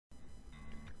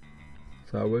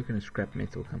So I work in a scrap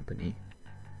metal company.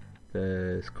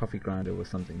 This coffee grinder was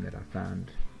something that I found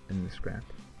in the scrap,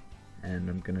 and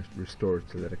I'm going to restore it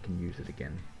so that I can use it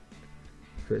again.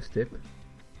 First step,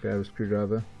 grab a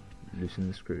screwdriver, loosen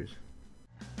the screws.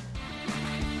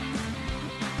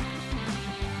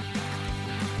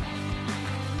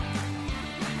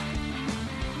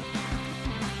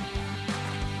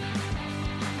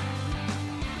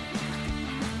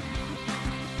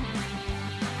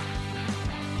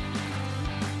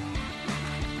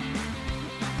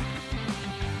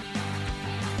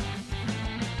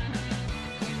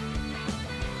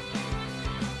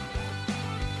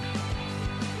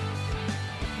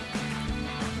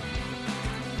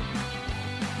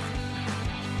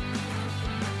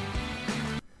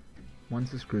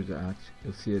 Once the screws are out,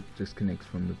 you'll see it disconnects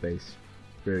from the base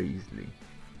very easily.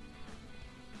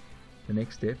 The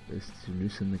next step is to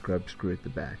loosen the grub screw at the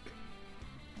back.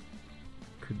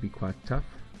 Could be quite tough.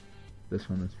 This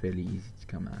one was fairly easy to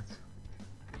come out.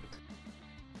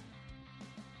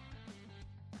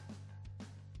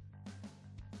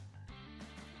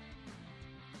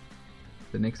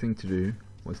 The next thing to do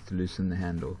was to loosen the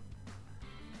handle.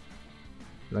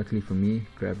 Luckily for me,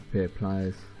 grab a pair of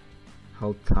pliers,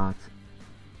 held tight,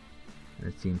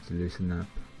 and it seemed to loosen up.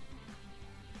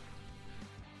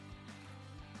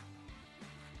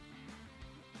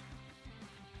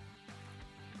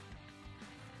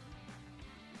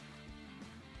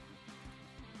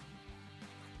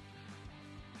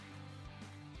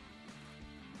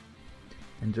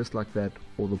 And just like that,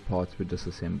 all the parts were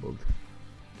disassembled.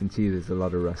 You can see there's a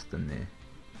lot of rust in there.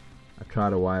 I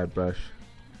tried a wire brush,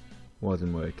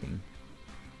 wasn't working.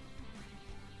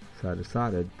 So I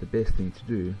decided the best thing to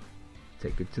do,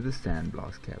 take it to the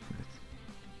sandblast cabinet.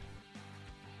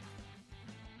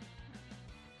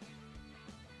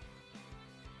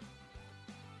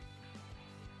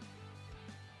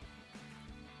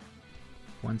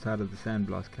 Once out of the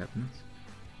sandblast cabinet,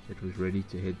 it was ready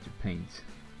to head to paint.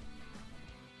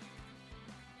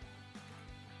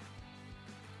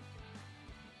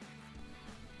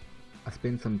 I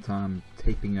spent some time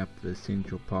taping up the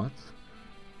essential parts,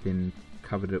 then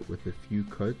covered it with a few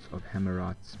coats of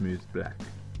Hammerite Smooth Black.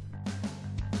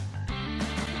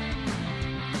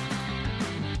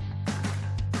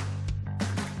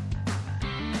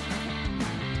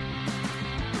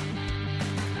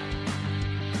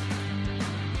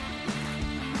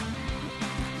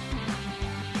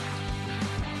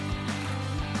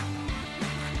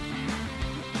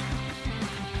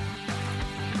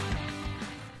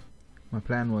 My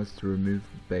plan was to remove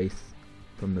the base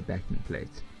from the backing plate,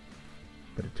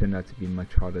 but it turned out to be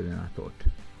much harder than I thought.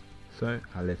 So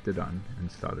I left it on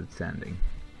and started sanding.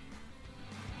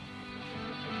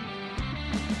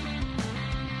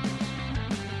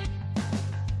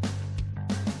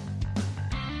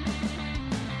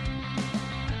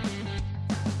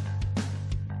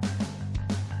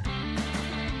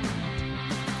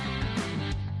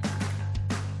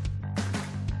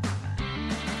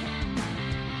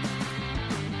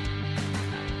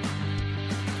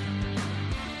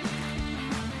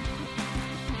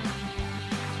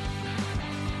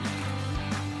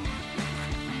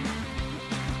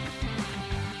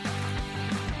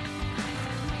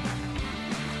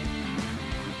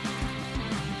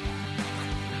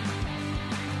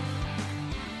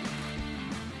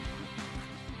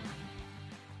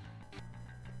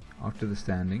 After the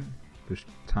sanding, it was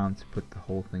time to put the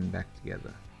whole thing back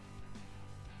together.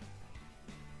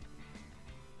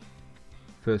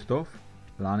 First off,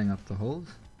 lining up the holes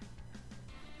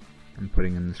and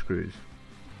putting in the screws.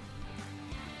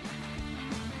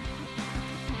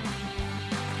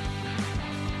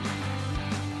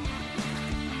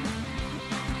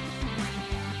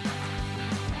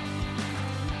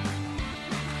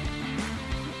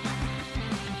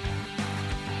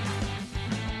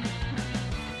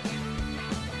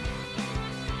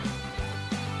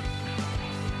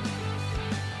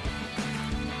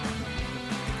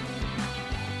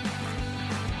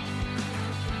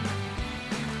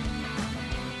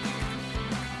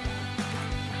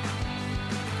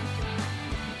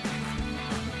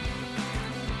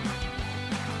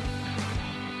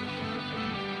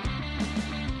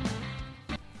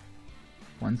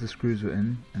 Once the screws were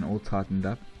in and all tightened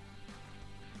up,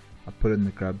 I put in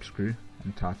the grub screw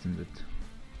and tightened it.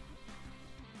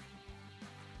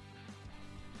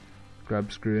 Grub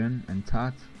screw in and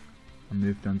tight, I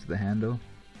moved onto the handle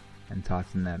and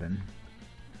tightened that in.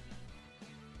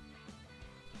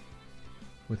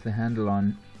 With the handle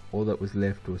on, all that was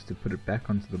left was to put it back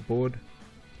onto the board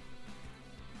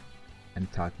and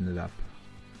tighten it up.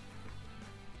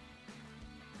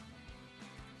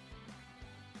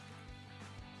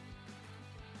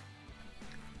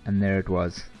 And there it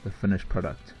was, the finished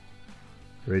product,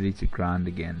 ready to grind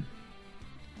again.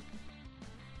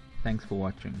 Thanks for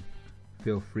watching.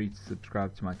 Feel free to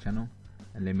subscribe to my channel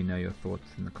and let me know your thoughts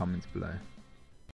in the comments below.